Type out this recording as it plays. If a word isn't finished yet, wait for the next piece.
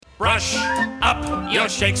Brush up your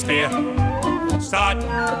Shakespeare. Start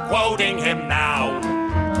quoting him now.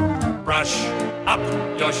 Brush up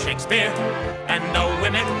your Shakespeare, and the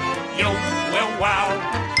women you will wow.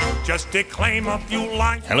 Just declaim a few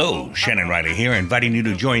lines. Hello, Shannon Riley here, inviting you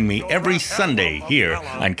to join me every Sunday here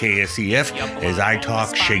on KSEF as I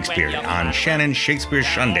talk Shakespeare on Shannon Shakespeare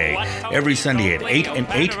Sunday. Every Sunday at 8 and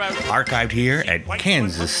 8, archived here at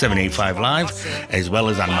Kansas 785 Live, as well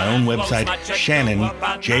as on my own website,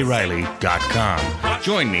 shannonjriley.com.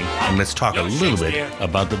 Join me and let's talk a little bit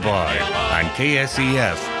about the bar on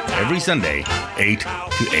KSEF every Sunday, 8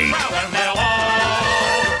 to 8.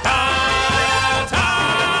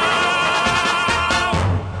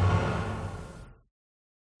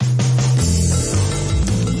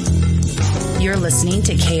 You're listening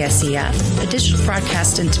to KSEF, a digital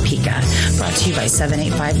broadcast in Topeka, brought to you by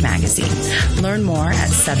 785 Magazine. Learn more at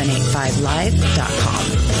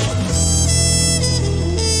 785live.com.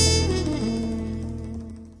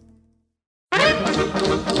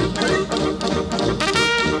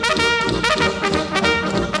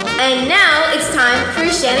 And now it's time for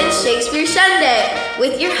Shannon Shakespeare Sunday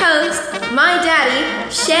with your host, my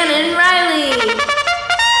daddy, Shannon Riley.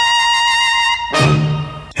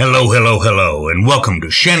 Hello, and welcome to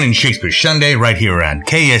Shannon Shakespeare Sunday right here on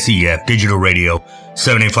KSEF Digital Radio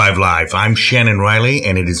 785 Live. I'm Shannon Riley,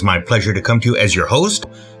 and it is my pleasure to come to you as your host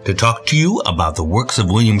to talk to you about the works of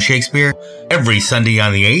William Shakespeare every Sunday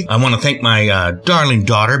on the 8th. I want to thank my darling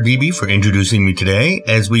daughter, Bibi, for introducing me today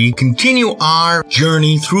as we continue our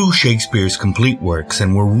journey through Shakespeare's complete works,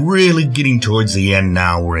 and we're really getting towards the end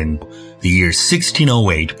now. We're in the year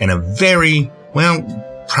 1608, and a very,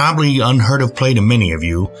 probably unheard of play to many of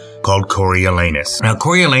you called Coriolanus. Now,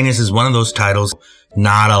 Coriolanus is one of those titles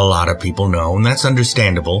not a lot of people know, and that's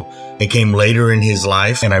understandable. It came later in his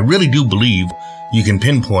life, and I really do believe you can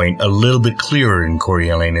pinpoint a little bit clearer in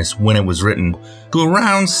Coriolanus when it was written to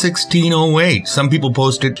around 1608. Some people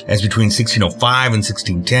post it as between 1605 and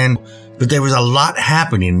 1610, but there was a lot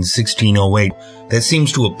happening in 1608 that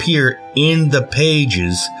seems to appear in the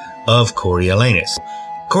pages of Coriolanus.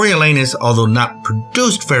 Coriolanus, although not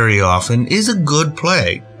produced very often, is a good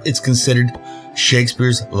play. It's considered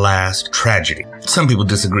Shakespeare's last tragedy. Some people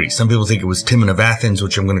disagree. Some people think it was Timon of Athens,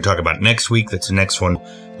 which I'm going to talk about next week. That's the next one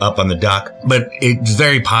up on the dock. But it's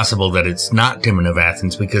very possible that it's not Timon of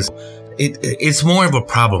Athens because it's more of a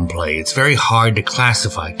problem play. It's very hard to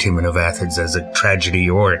classify Timon of Athens as a tragedy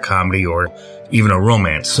or a comedy or even a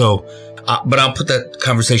romance. So, but I'll put that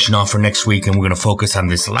conversation off for next week, and we're going to focus on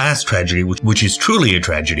this last tragedy, which is truly a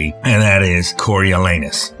tragedy, and that is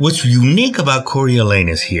Coriolanus. What's unique about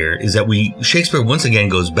Coriolanus here is that Shakespeare once again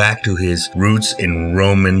goes back to his roots in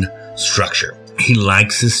Roman structure. He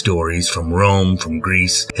likes his stories from Rome, from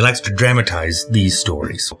Greece. He likes to dramatize these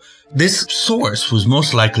stories. This source was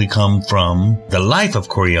most likely come from the life of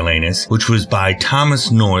Coriolanus, which was by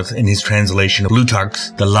Thomas North in his translation of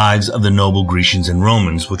Plutarch's The Lives of the Noble Grecians and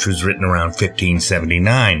Romans, which was written around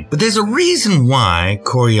 1579. But there's a reason why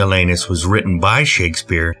Coriolanus was written by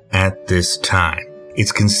Shakespeare at this time.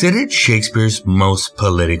 It's considered Shakespeare's most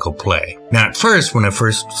political play. Now, at first, when I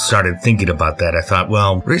first started thinking about that, I thought,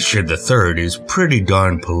 well, Richard III is pretty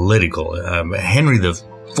darn political. Henry IV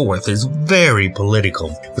is very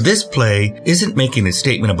political. But this play isn't making a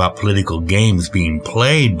statement about political games being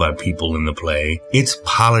played by people in the play. It's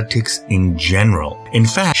politics in general. In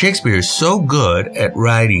fact, Shakespeare is so good at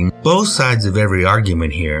writing both sides of every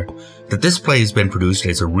argument here that this play has been produced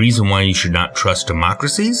as a reason why you should not trust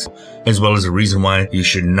democracies, as well as a reason why you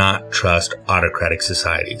should not trust autocratic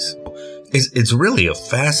societies. It's really a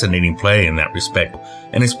fascinating play in that respect,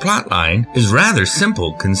 and its plotline is rather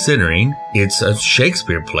simple considering it's a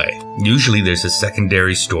Shakespeare play. Usually there's a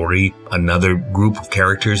secondary story, another group of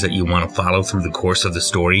characters that you want to follow through the course of the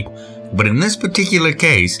story. But in this particular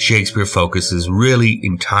case, Shakespeare focuses really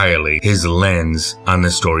entirely his lens on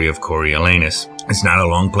the story of Coriolanus. It's not a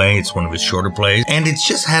long play, it's one of his shorter plays, and it's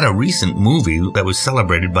just had a recent movie that was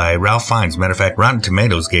celebrated by Ralph Fiennes. Matter of fact, Rotten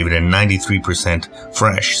Tomatoes gave it a 93%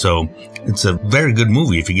 fresh, so it's a very good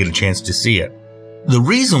movie if you get a chance to see it. The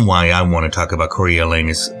reason why I want to talk about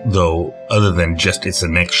Coriolanus, though, other than just it's the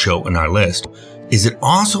next show in our list, is it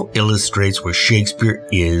also illustrates where Shakespeare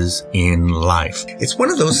is in life. It's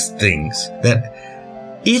one of those things that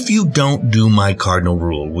if you don't do my cardinal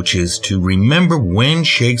rule, which is to remember when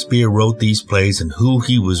Shakespeare wrote these plays and who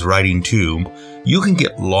he was writing to, you can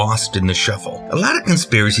get lost in the shuffle. A lot of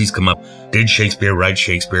conspiracies come up. Did Shakespeare write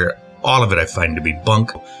Shakespeare? All of it I find to be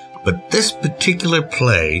bunk. But this particular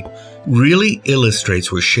play really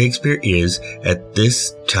illustrates where Shakespeare is at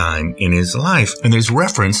this time in his life. And there's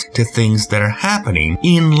reference to things that are happening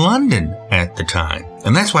in London at the time.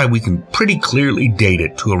 And that's why we can pretty clearly date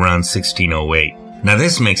it to around 1608. Now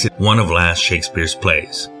this makes it one of last Shakespeare's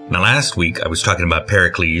plays. Now last week I was talking about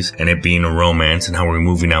Pericles and it being a romance and how we're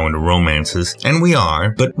moving now into romances. And we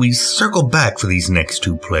are, but we circle back for these next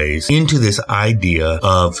two plays into this idea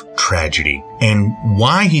of tragedy. And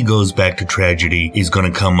why he goes back to tragedy is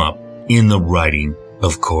going to come up in the writing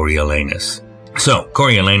of Coriolanus. So,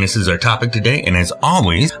 Coriolanus is our topic today, and as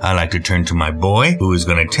always, I like to turn to my boy who is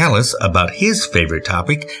going to tell us about his favorite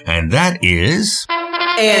topic, and that is...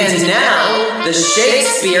 And now, the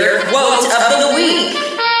Shakespeare Quote of the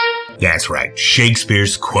Week. That's right,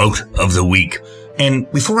 Shakespeare's Quote of the Week.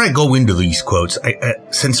 And before I go into these quotes,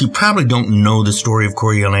 since you probably don't know the story of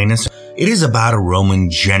Coriolanus, it is about a Roman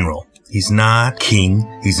general. He's not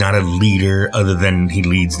king. He's not a leader other than he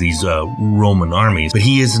leads these Roman armies. But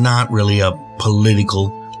he is not really a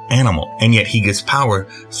political animal. And yet he gets power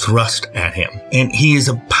thrust at him. And he is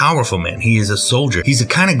a powerful man. He is a soldier. He's the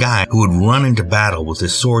kind of guy who would run into battle with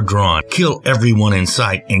his sword drawn, kill everyone in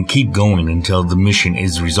sight, and keep going until the mission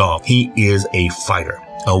is resolved. He is a fighter,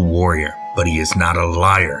 a warrior. But he is not a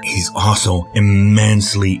liar. He's also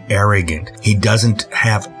immensely arrogant. He doesn't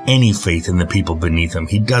have any faith in the people beneath him.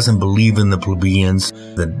 He doesn't believe in the plebeians,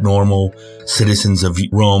 the normal citizens of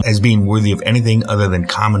Rome, as being worthy of anything other than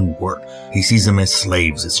common work. He sees them as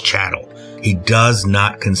slaves, as chattel. He does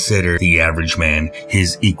not consider the average man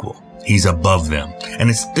his equal. He's above them. And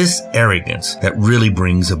it's this arrogance that really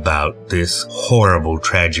brings about this horrible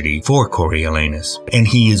tragedy for Coriolanus. And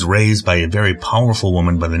he is raised by a very powerful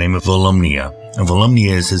woman by the name of Volumnia. And Volumnia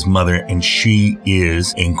is his mother, and she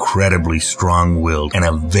is incredibly strong-willed and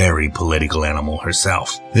a very political animal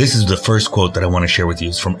herself. This is the first quote that I want to share with you.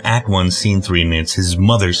 It's from Act 1, Scene 3, and it's his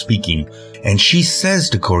mother speaking. And she says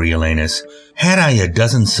to Coriolanus, "Had I a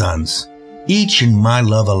dozen sons, each in my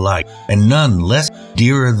love alike, and none less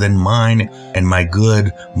dearer than mine and my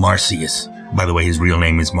good Marsyas." By the way, his real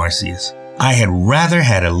name is Marsyas. "I had rather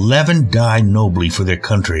had 11 die nobly for their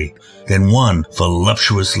country than one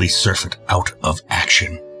voluptuously surfeit out of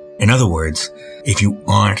action." In other words, if you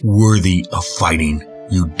aren't worthy of fighting,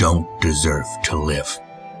 you don't deserve to live.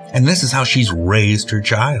 And this is how she's raised her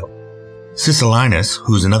child. Sicellinus,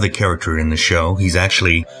 who's another character in the show, he's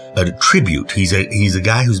actually a tribute. He's a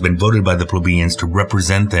guy who's been voted by the plebeians to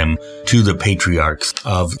represent them to the patriarchs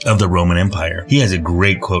of the Roman Empire. He has a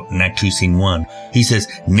great quote in Act 2, Scene 1. He says,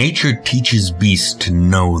 "Nature teaches beasts to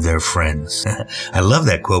know their friends." I love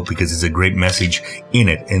that quote because it's a great message in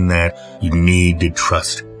it, in that you need to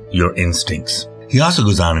trust your instincts. He also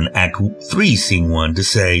goes on in Act 3, Scene 1 to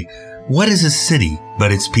say, "What is a city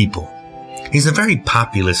but its people?" He's a very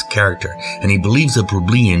populist character, and he believes the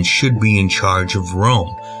plebeians should be in charge of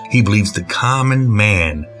Rome. He believes the common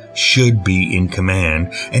man should be in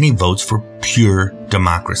command, and he votes for pure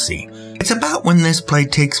democracy. It's about when this play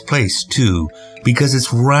takes place, too, because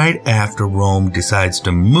it's right after Rome decides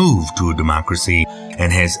to move to a democracy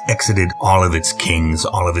and has exited all of its kings,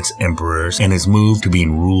 all of its emperors, and has moved to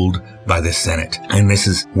being ruled by the Senate. And this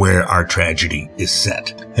is where our tragedy is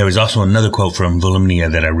set. There is also another quote from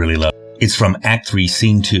Volumnia that I really love. It's from Act 3,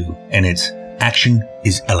 Scene 2, and it's, "Action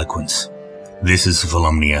is eloquence." This is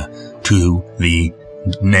Volumnia to the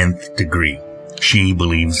 9th degree. She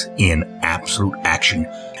believes in absolute action,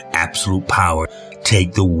 absolute power,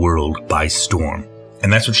 take the world by storm.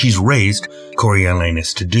 And that's what she's raised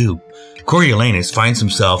Coriolanus to do. Coriolanus finds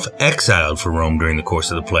himself exiled from Rome during the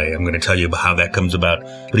course of the play. I'm going to tell you about how that comes about.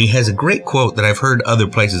 But he has a great quote that I've heard other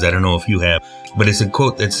places. I don't know if you have, but it's a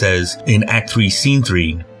quote that says in Act 3, Scene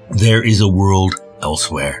 3, "There is a world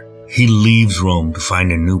elsewhere." He leaves Rome to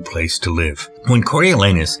find a new place to live. When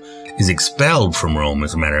Coriolanus is expelled from Rome,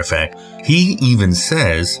 as a matter of fact, he even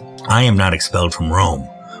says, "I am not expelled from Rome.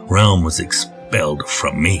 Rome was expelled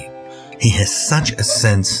from me." He has such a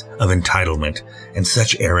sense of entitlement and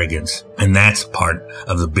such arrogance, and that's part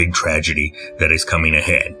of the big tragedy that is coming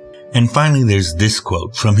ahead. And finally, there's this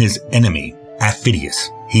quote from his enemy, Aphidius.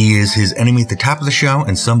 He is his enemy at the top of the show,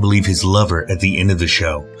 and some believe his lover at the end of the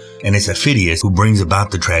show. And it's Aphidius who brings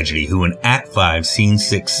about the tragedy, who in Act 5, Scene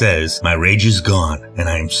 6 says, "My rage is gone, and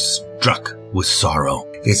I am struck with sorrow."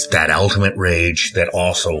 It's that ultimate rage that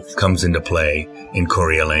also comes into play in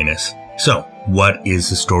Coriolanus. So, what is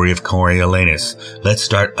the story of Coriolanus? Let's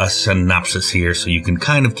start a synopsis here so you can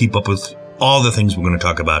kind of keep up with all the things we're going to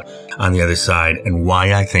talk about on the other side, and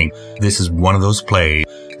why I think this is one of those plays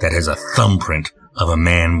that has a thumbprint of a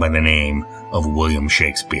man by the name of William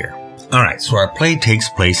Shakespeare. All right, so our play takes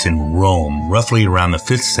place in Rome, roughly around the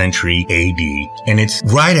 5th century AD, and it's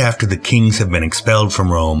right after the kings have been expelled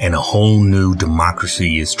from Rome and a whole new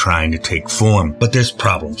democracy is trying to take form. But there's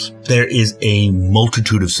problems. There is a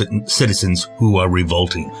multitude of citizens who are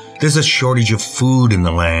revolting. There's a shortage of food in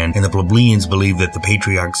the land, and the plebeians believe that the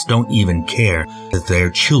patriarchs don't even care that their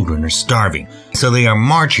children are starving. So they are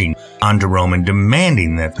marching onto Rome and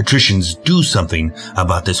demanding that patricians do something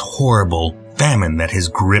about this horrible famine that has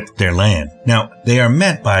gripped their land. Now, they are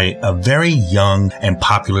met by a very young and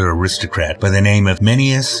popular aristocrat by the name of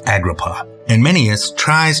Mennius Agrippa. And Mennius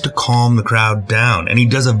tries to calm the crowd down, and he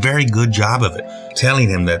does a very good job of it, telling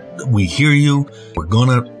him that we hear you, we're going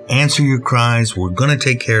to answer your cries, we're going to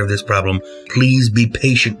take care of this problem, please be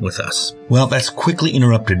patient with us. Well, that's quickly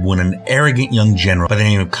interrupted when an arrogant young general by the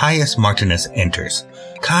name of Caius Martinus enters.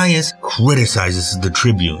 Caius criticizes the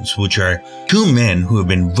tribunes, which are two men who have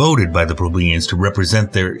been voted by the plebeians to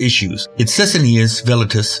represent their issues. It's Cecilius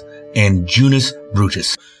Vellatus and Junius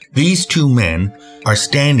Brutus. These two men are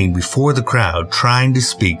standing before the crowd trying to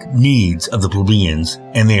speak needs of the plebeians,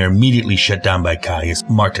 and they are immediately shut down by Caius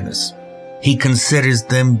Martinus. He considers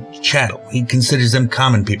them chattel. He considers them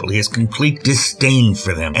common people. He has complete disdain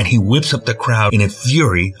for them, and he whips up the crowd in a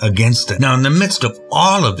fury against them. Now, in the midst of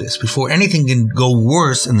all of this, before anything can go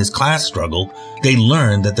worse in this class struggle, they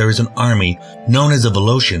learn that there is an army known as the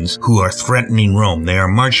Volscians who are threatening Rome. They are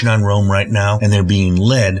marching on Rome right now, and they're being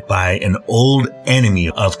led by an old enemy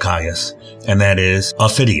of Caius, and that is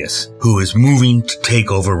Aufidius, who is moving to take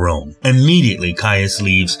over Rome. Immediately, Caius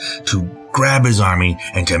leaves to grab his army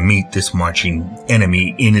and to meet this marching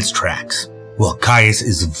enemy in its tracks. Well, Caius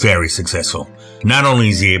is very successful. Not only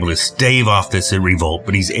is he able to stave off this revolt,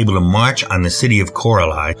 but he's able to march on the city of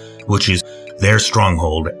Coralie, which is their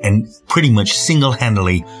stronghold, and pretty much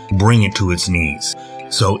single-handedly bring it to its knees.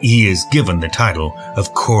 So he is given the title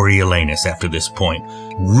of Coriolanus after this point,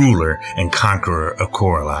 ruler and conqueror of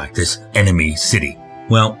Coralie, this enemy city.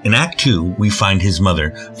 Well, in Act 2, we find his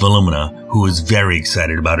mother, Volumnia, who is very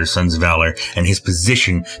excited about her son's valor and his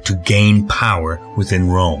position to gain power within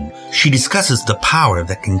Rome. She discusses the power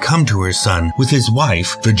that can come to her son with his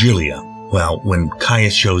wife, Virgilia. Well, when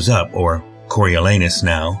Caius shows up, or Coriolanus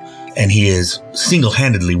now, and he has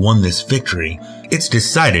single-handedly won this victory, it's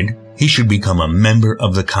decided he should become a member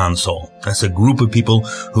of the consul. That's a group of people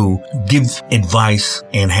who give advice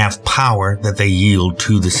and have power that they yield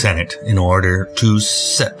to the Senate in order to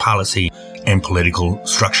set policy and political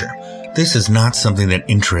structure. This is not something that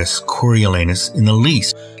interests Coriolanus in the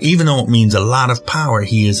least. Even though it means a lot of power,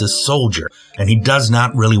 he is a soldier, and he does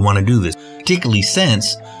not really want to do this, particularly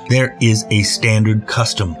since there is a standard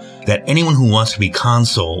custom that anyone who wants to be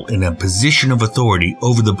consul in a position of authority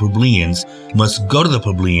over the plebeians must go to the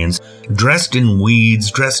plebeians dressed in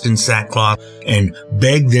weeds, dressed in sackcloth, and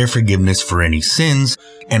beg their forgiveness for any sins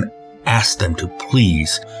and ask them to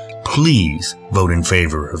please vote in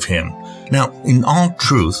favor of him. Now, in all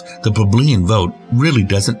truth, the plebeian vote really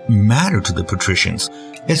doesn't matter to the patricians.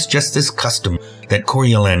 It's just this custom that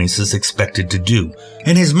Coriolanus is expected to do.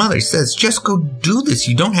 And his mother says, just go do this.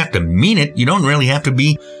 You don't have to mean it. You don't really have to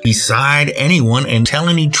be beside anyone and tell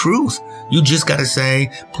any truth. You just got to say,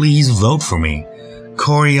 please vote for me.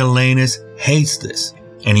 Coriolanus hates this.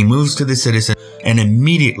 And he moves to the citizen and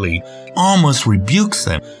immediately almost rebukes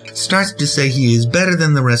them. Starts to say he is better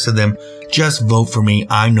than the rest of them. Just vote for me.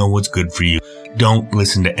 I know what's good for you. Don't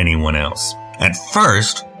listen to anyone else. At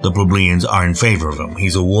first, the plebeians are in favor of him.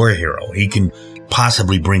 He's a war hero. He can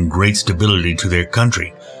possibly bring great stability to their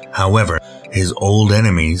country. However, his old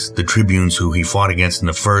enemies, the tribunes who he fought against in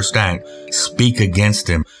the first act, speak against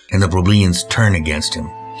him, and the plebeians turn against him.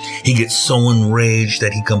 He gets so enraged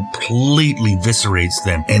that he completely eviscerates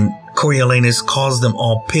them, and Coriolanus calls them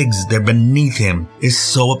all pigs. They're beneath him. It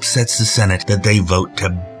so upsets the Senate that they vote to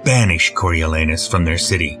banish Coriolanus from their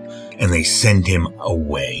city, and they send him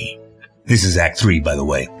away. This is Act 3, by the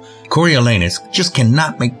way. Coriolanus just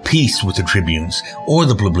cannot make peace with the tribunes or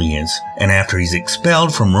the plebeians, and after he's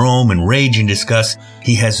expelled from Rome in rage and disgust,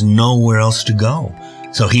 he has nowhere else to go.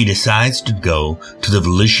 So he decides to go to the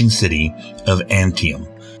Volscian city of Antium.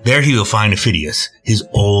 There he will find Aufidius, his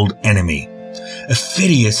old enemy.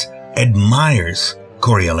 Aufidius admires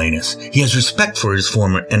Coriolanus. He has respect for his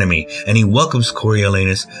former enemy, and he welcomes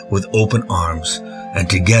Coriolanus with open arms. And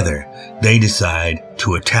together, they decide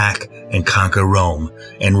to attack and conquer Rome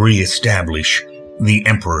and reestablish the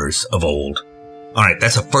emperors of old. All right,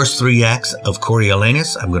 that's the first 3 acts of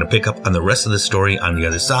Coriolanus. I'm going to pick up on the rest of the story on the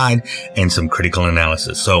other side and some critical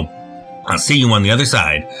analysis. So I'll see you on the other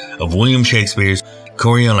side of William Shakespeare's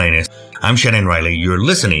Coriolanus. I'm Shannon Riley. You're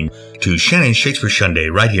listening to Shannon Shakespeare Sunday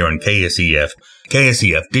right here on KSEF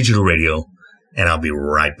KSEF Digital Radio, and I'll be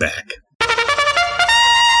right back.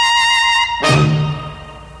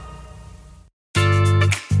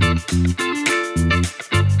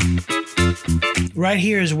 Right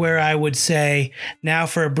here is where I would say, now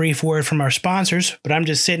for a brief word from our sponsors, but I'm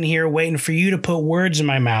just sitting here waiting for you to put words in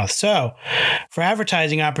my mouth. So, for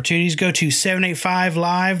advertising opportunities, go to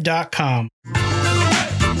 785live.com.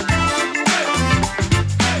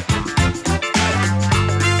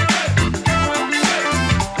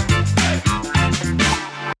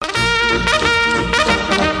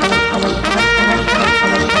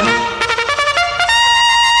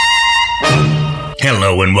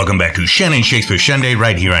 Hello and welcome back to Shannon Shakespeare Sunday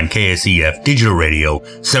right here on KSEF Digital Radio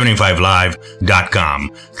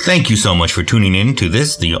 785live.com. Thank you so much for tuning in to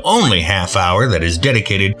this, the only half hour that is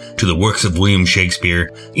dedicated to the works of William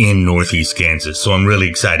Shakespeare in Northeast Kansas. So I'm really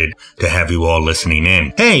excited to have you all listening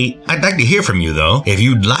in. Hey, I'd like to hear from you though. If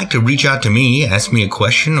you'd like to reach out to me, ask me a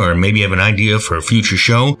question, or maybe have an idea for a future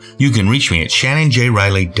show, you can reach me at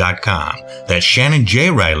shannonjriley.com. That's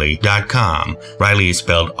shannonjriley.com. Riley is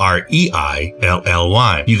spelled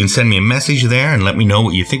R-E-I-L-L-Y. You can send me a message there and let me know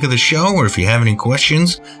what you think of the show or if you have any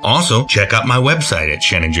questions. Also, check out my website at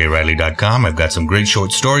shannonjriley.com. I've got some great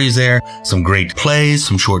short stories there, some great plays,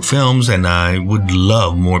 some short films, and I would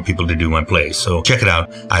love more people to do my plays. So check it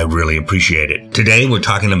out. I really appreciate it. Today, we're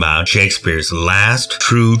talking about Shakespeare's last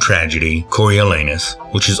true tragedy, Coriolanus,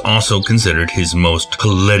 which is also considered his most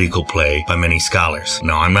political play by many scholars.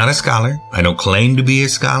 Now, I'm not a scholar. I don't claim to be a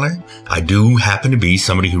scholar. I do happen to be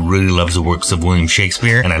somebody who really loves the works of William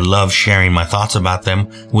Shakespeare, and I love sharing my thoughts about them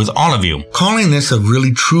with all of you. Calling this a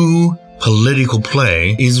really true political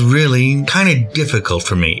play is really kind of difficult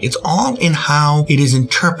for me. It's all in how it is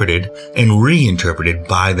interpreted and reinterpreted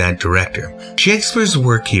by that director. Shakespeare's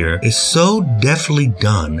work here is so deftly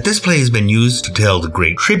done. This play has been used to tell the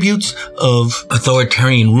great tributes of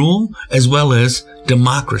authoritarian rule as well as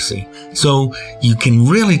democracy. So you can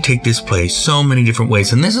really take this play so many different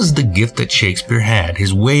ways. And this is the gift that Shakespeare had,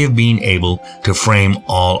 his way of being able to frame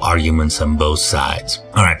all arguments on both sides.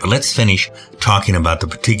 All right, but let's finish talking about the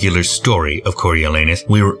particular story of Coriolanus.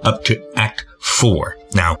 We were up to Act 4.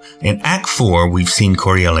 Now, in Act 4, we've seen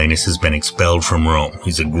Coriolanus has been expelled from Rome.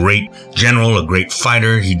 He's a great general, a great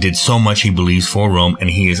fighter. He did so much, he believes, for Rome, and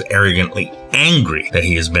he is arrogantly angry that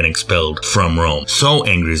he has been expelled from Rome. So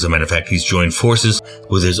angry, as a matter of fact, he's joined forces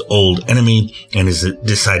with his old enemy and has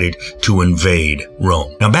decided to invade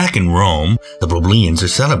Rome. Now, back in Rome, the plebeians are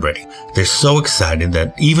celebrating. They're so excited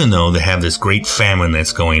that even though they have this great famine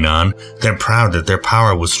that's going on, they're proud that their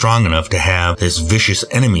power was strong enough to have this vicious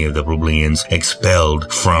enemy of the plebeians expelled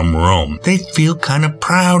from Rome. They feel kind of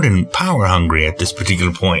proud and power hungry at this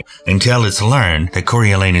particular point until it's learned that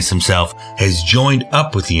Coriolanus himself has joined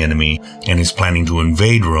up with the enemy and is planning to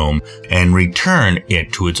invade Rome and return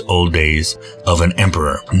it to its old days of an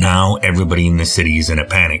emperor. Now everybody in the city is in a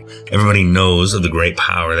panic. Everybody knows of the great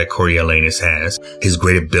power that Coriolanus has, his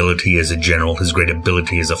great ability as a general, his great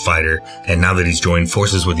ability as a fighter, and now that he's joined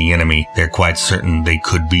forces with the enemy, they're quite certain they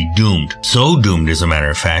could be doomed. So doomed, as a matter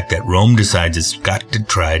of fact, that Rome decides it's got to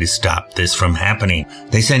try to stop this from happening.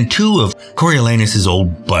 They send two of Coriolanus'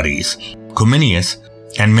 old buddies, Cominius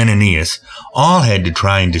and Menenius, all had to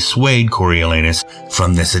try and dissuade Coriolanus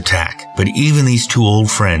from this attack. But even these two old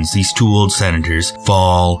friends, these two old senators,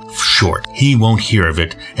 fall short. He won't hear of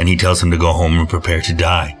it, and he tells them to go home and prepare to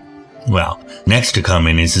die. Well, next to come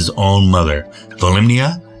in is his own mother,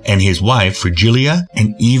 Volymnia, and his wife, Frigilia,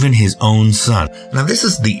 and even his own son. Now, this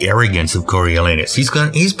is the arrogance of Coriolanus.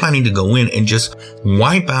 He's planning to go in and just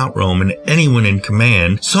wipe out Rome and anyone in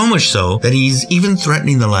command, so much so that he's even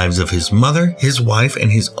threatening the lives of his mother, his wife,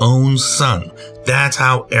 and his own son. That's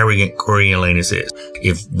how arrogant Coriolanus is.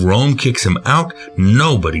 If Rome kicks him out,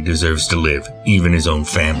 nobody deserves to live, even his own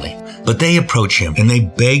family. But they approach him and they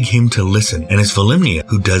beg him to listen. And it's Volymnia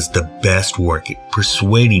who does the best work at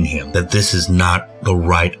persuading him that this is not the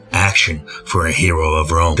right action for a hero of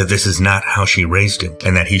Rome, that this is not how she raised him,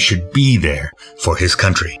 and that he should be there for his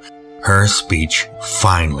country. Her speech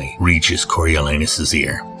finally reaches Coriolanus'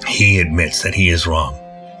 ear. He admits that he is wrong,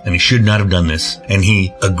 and he should not have done this, and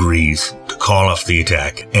he agrees to call off the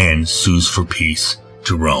attack and sues for peace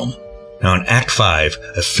to Rome. Now in Act 5,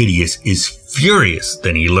 Aufidius is furious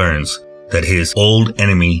that he learns that his old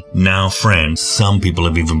enemy, now friend, some people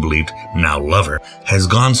have even believed now lover, has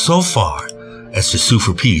gone so far as to sue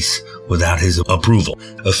for peace without his approval.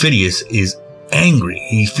 Aufidius is angry,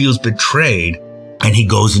 he feels betrayed, and he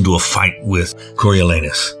goes into a fight with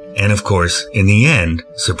Coriolanus. And of course, in the end,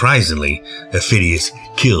 surprisingly, Aufidius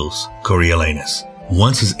kills Coriolanus.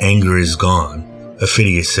 Once his anger is gone,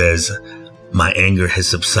 Aufidius says, My anger has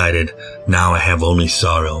subsided. Now I have only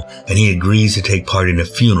sorrow. And he agrees to take part in a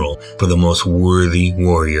funeral for the most worthy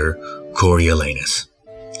warrior, Coriolanus.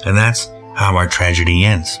 And that's how our tragedy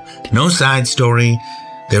ends. No side story.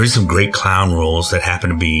 There is some great clown roles that happen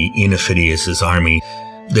to be in Aufidius' army.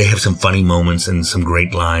 They have some funny moments and some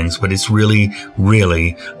great lines, but it's really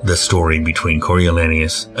the story between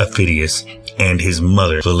Coriolanus, Aufidius, and his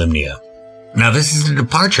mother, Volymnia. Now, this is a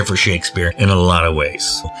departure for Shakespeare in a lot of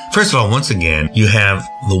ways. First of all, once again, you have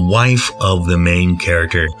the wife of the main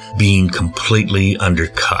character being completely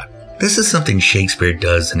undercut. This is something Shakespeare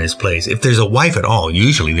does in his plays. If there's a wife at all,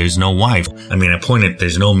 usually there's no wife. I mean, I pointed,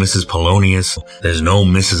 there's no Mrs. Polonius, there's no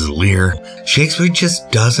Mrs. Lear. Shakespeare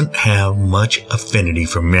just doesn't have much affinity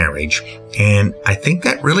for marriage. And I think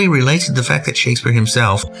that really relates to the fact that Shakespeare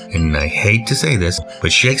himself, and I hate to say this,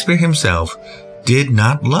 but Shakespeare himself did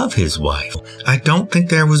not love his wife. I don't think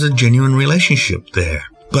there was a genuine relationship there.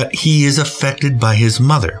 But he is affected by his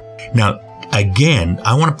mother. Now, again,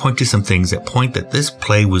 I want to point to some things that point that this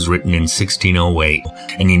play was written in 1608,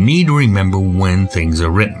 and you need to remember when things are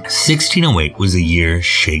written. 1608 was the year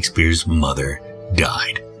Shakespeare's mother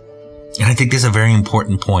died. And I think that's a very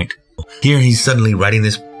important point. Here he's suddenly writing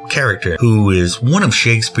this character who is one of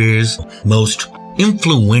Shakespeare's most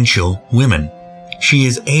influential women. She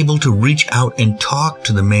is able to reach out and talk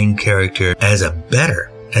to the main character as a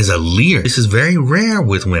Lear. This is very rare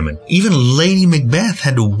with women. Even Lady Macbeth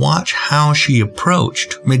had to watch how she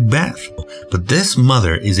approached Macbeth. But this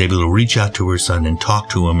mother is able to reach out to her son and talk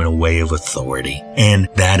to him in a way of authority. And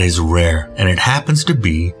that is rare. And it happens to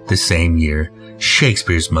be the same year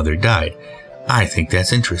Shakespeare's mother died. I think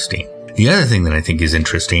that's interesting. The other thing that I think is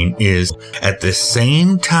interesting is at the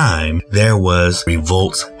same time there was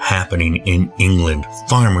revolts happening in England.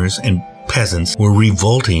 Farmers and peasants were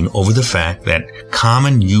revolting over the fact that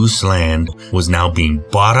common use land was now being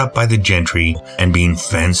bought up by the gentry and being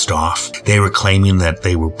fenced off. They were claiming that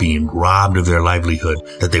they were being robbed of their livelihood,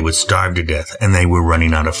 that they would starve to death, and they were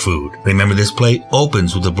running out of food. Remember, this play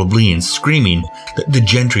opens with the plebeians screaming that the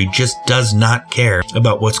gentry just does not care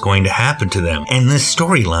about what's going to happen to them. And this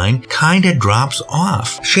storyline kind of drops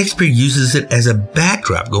off. Shakespeare uses it as a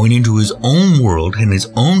backdrop going into his own world and his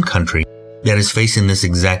own country that is facing this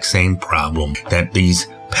exact same problem, that these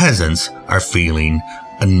peasants are feeling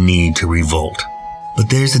a need to revolt. But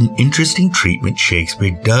there's an interesting treatment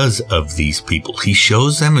Shakespeare does of these people. He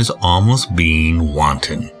shows them as almost being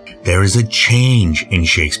wanton. There is a change in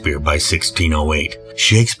Shakespeare by 1608.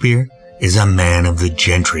 Shakespeare is a man of the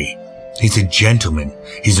gentry. He's a gentleman.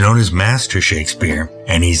 He's known as Master Shakespeare,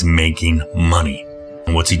 and he's making money.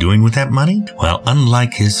 And what's he doing with that money? Well,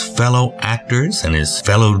 unlike his fellow actors and his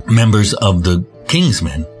fellow members of the King's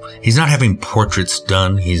Men, he's not having portraits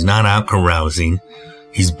done. He's not out carousing.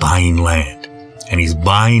 He's buying land. And he's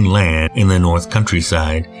buying land in the north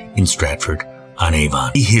countryside in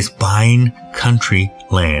Stratford-on-Avon. He is buying country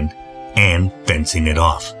land and fencing it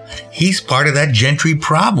off. He's part of that gentry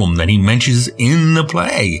problem that he mentions in the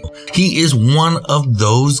play. He is one of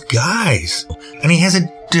those guys. And he has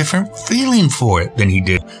a different feeling for it than he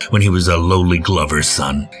did when he was a lowly glover's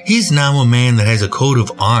son. He's now a man that has a coat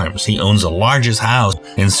of arms. He owns the largest house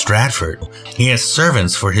in Stratford. He has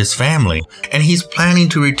servants for his family, and he's planning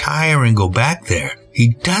to retire and go back there.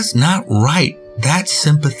 He does not write that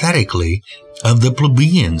sympathetically of the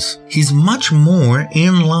plebeians. He's much more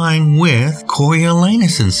in line with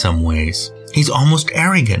Coriolanus in some ways. He's almost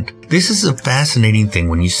arrogant. This is a fascinating thing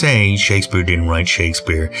when you say Shakespeare didn't write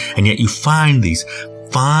Shakespeare, and yet you find these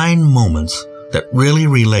fine moments that really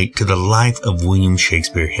relate to the life of William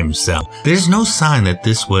Shakespeare himself. There's no sign that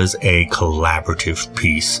this was a collaborative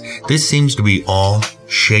piece. This seems to be all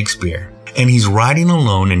Shakespeare. And he's writing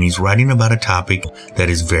alone, and he's writing about a topic that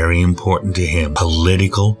is very important to him: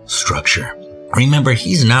 political structure. Remember,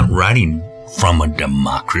 he's not writing from a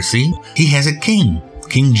democracy. He has a king,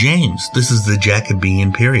 King James. This is the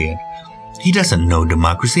Jacobean period. He doesn't know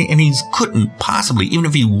democracy, and he couldn't possibly, even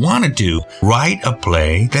if he wanted to, write a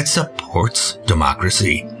play that supports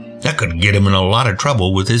democracy. That could get him in a lot of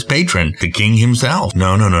trouble with his patron, the king himself.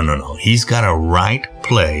 No. He's got to write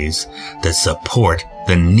plays that support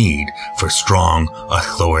the need for strong,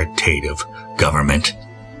 authoritative government.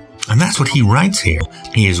 And that's what he writes here.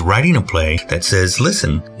 He is writing a play that says,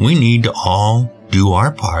 listen, we need to all do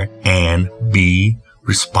our part and be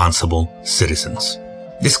responsible citizens.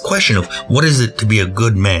 This question of what is it to be a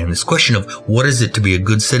good man, this question of what is it to be a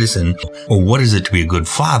good citizen, or what is it to be a good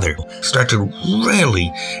father, start to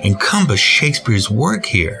really encompass Shakespeare's work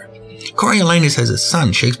here. Coriolanus has a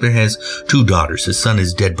son. Shakespeare has 2 daughters. His son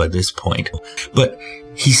is dead by this point. But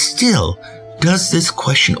he still does this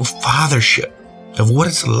question of fathership. of what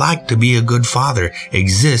it's like to be a good father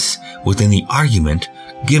exists within the argument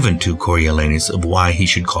given to Coriolanus of why he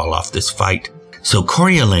should call off this fight. So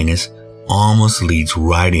Coriolanus almost leads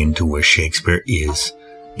right into where Shakespeare is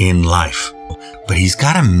in life. But he's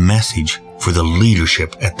got a message for the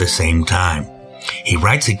leadership at the same time. He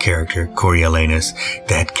writes a character, Coriolanus,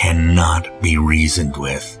 that cannot be reasoned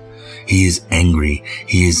with. He is angry,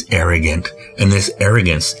 he is arrogant, and this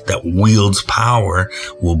arrogance that wields power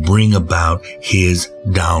will bring about his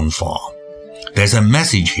downfall. There's a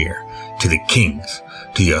message here to the kings,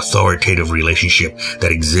 to the authoritative relationship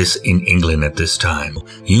that exists in England at this time.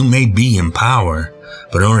 You may be in power,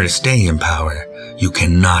 but in order to stay in power, you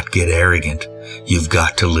cannot get arrogant. You've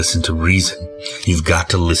got to listen to reason. You've got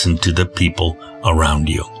to listen to the people around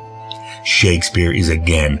you. Shakespeare is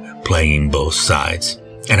again playing both sides.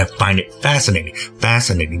 And I find it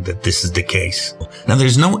fascinating that this is the case. Now,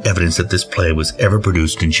 there's no evidence that this play was ever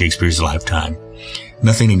produced in Shakespeare's lifetime.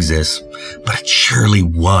 Nothing exists, but it surely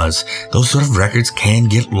was. Those sort of records can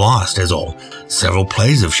get lost, as all. Several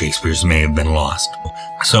plays of Shakespeare's may have been lost.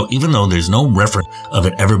 So even though there's no reference of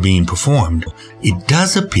it ever being performed, it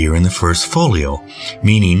does appear in the first folio,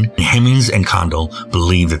 meaning Hemmings and Condell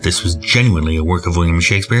believe that this was genuinely a work of William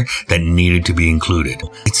Shakespeare that needed to be included.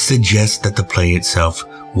 It suggests that the play itself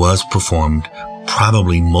was performed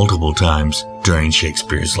probably multiple times during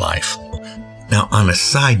Shakespeare's life. Now, on a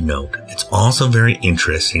side note, it's also very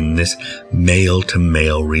interesting, this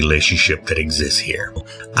male-to-male relationship that exists here.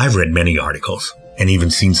 I've read many articles and even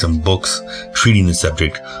seen some books treating the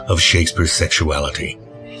subject of Shakespeare's sexuality.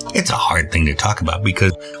 It's a hard thing to talk about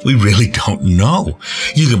because we really don't know.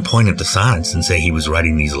 You can point at the sonnets and say he was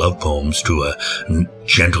writing these love poems to a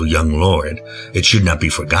gentle young lord. It should not be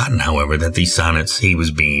forgotten, however, that these sonnets he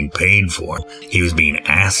was being paid for. He was being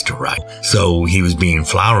asked to write. So he was being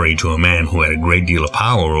flowery to a man who had a great deal of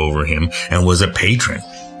power over him and was a patron.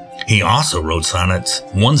 He also wrote sonnets,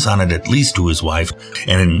 one sonnet at least to his wife,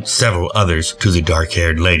 and several others to the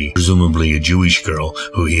dark-haired lady, presumably a Jewish girl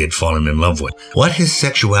who he had fallen in love with. What his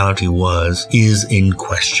sexuality was is in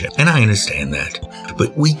question, and I understand that.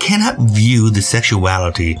 But we cannot view the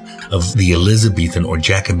sexuality of the Elizabethan or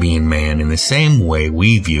Jacobean man in the same way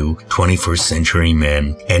we view 21st century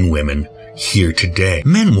men and women here today.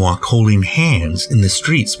 Men walked holding hands in the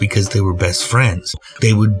streets because they were best friends.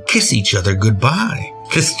 They would kiss each other goodbye.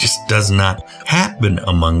 This just does not happen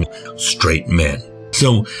among straight men.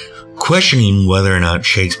 So questioning whether or not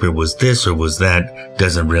Shakespeare was this or was that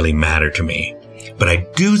doesn't really matter to me. But I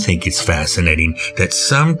do think it's fascinating that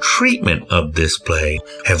some treatment of this play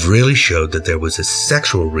have really showed that there was a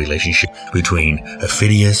sexual relationship between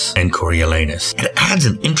Aufidius and Coriolanus. It adds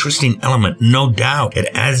an interesting element, no doubt.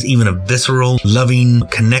 It adds even a visceral, loving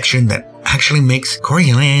connection that actually makes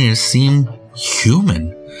Coriolanus seem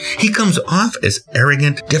human. He comes off as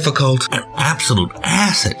arrogant, difficult, and absolute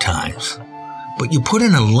ass at times. But you put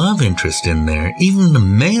in a love interest in there, even the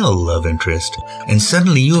male love interest, and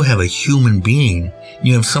suddenly you have a human being.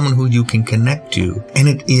 You have someone who you can connect to. And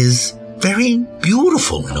it is very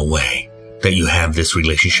beautiful in a way that you have this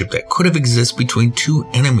relationship that could have existed between two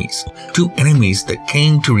enemies that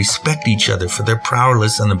came to respect each other for their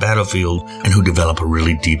prowess on the battlefield and who develop a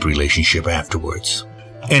really deep relationship afterwards.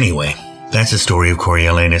 Anyway, that's the story of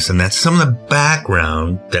Coriolanus, and that's some of the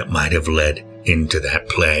background that might have led into that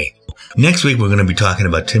play. Next week, we're going to be talking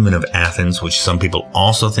about Timon of Athens, which some people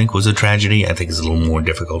also think was a tragedy. I think it's a little more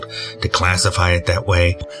difficult to classify it that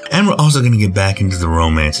way. And we're also going to get back into the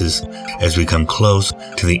romances as we come close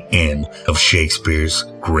to the end of Shakespeare's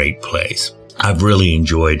great plays. I've really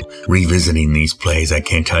enjoyed revisiting these plays. I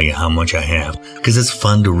can't tell you how much I have, because it's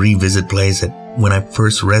fun to revisit plays that when I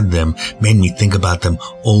first read them made me think about them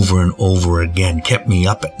over and over again, kept me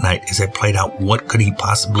up at night as I played out what could he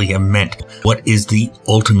possibly have meant? What is the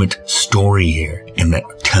ultimate story here? And that,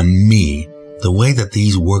 to me, the way that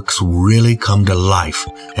these works really come to life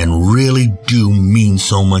and really do mean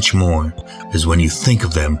so much more is when you think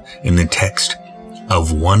of them in the text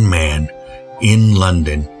of one man in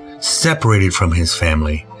London, separated from his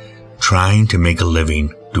family, trying to make a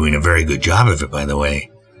living, doing a very good job of it, by the way,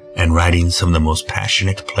 and writing some of the most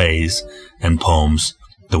passionate plays and poems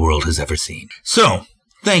the world has ever seen. So,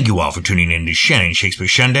 thank you all for tuning in to Shannon Shakespeare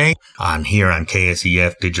Sunday here on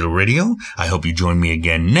KSEF Digital Radio. I hope you join me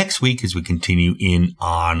again next week as we continue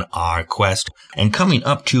on our quest. And coming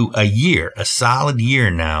up to a solid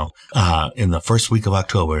year now, in the first week of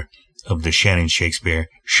October, of the Shannon Shakespeare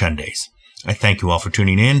Sundays. I thank you all for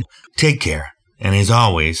tuning in. Take care. And as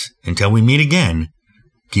always, until we meet again,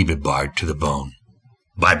 keep it barred to the bone.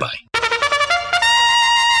 Bye-bye.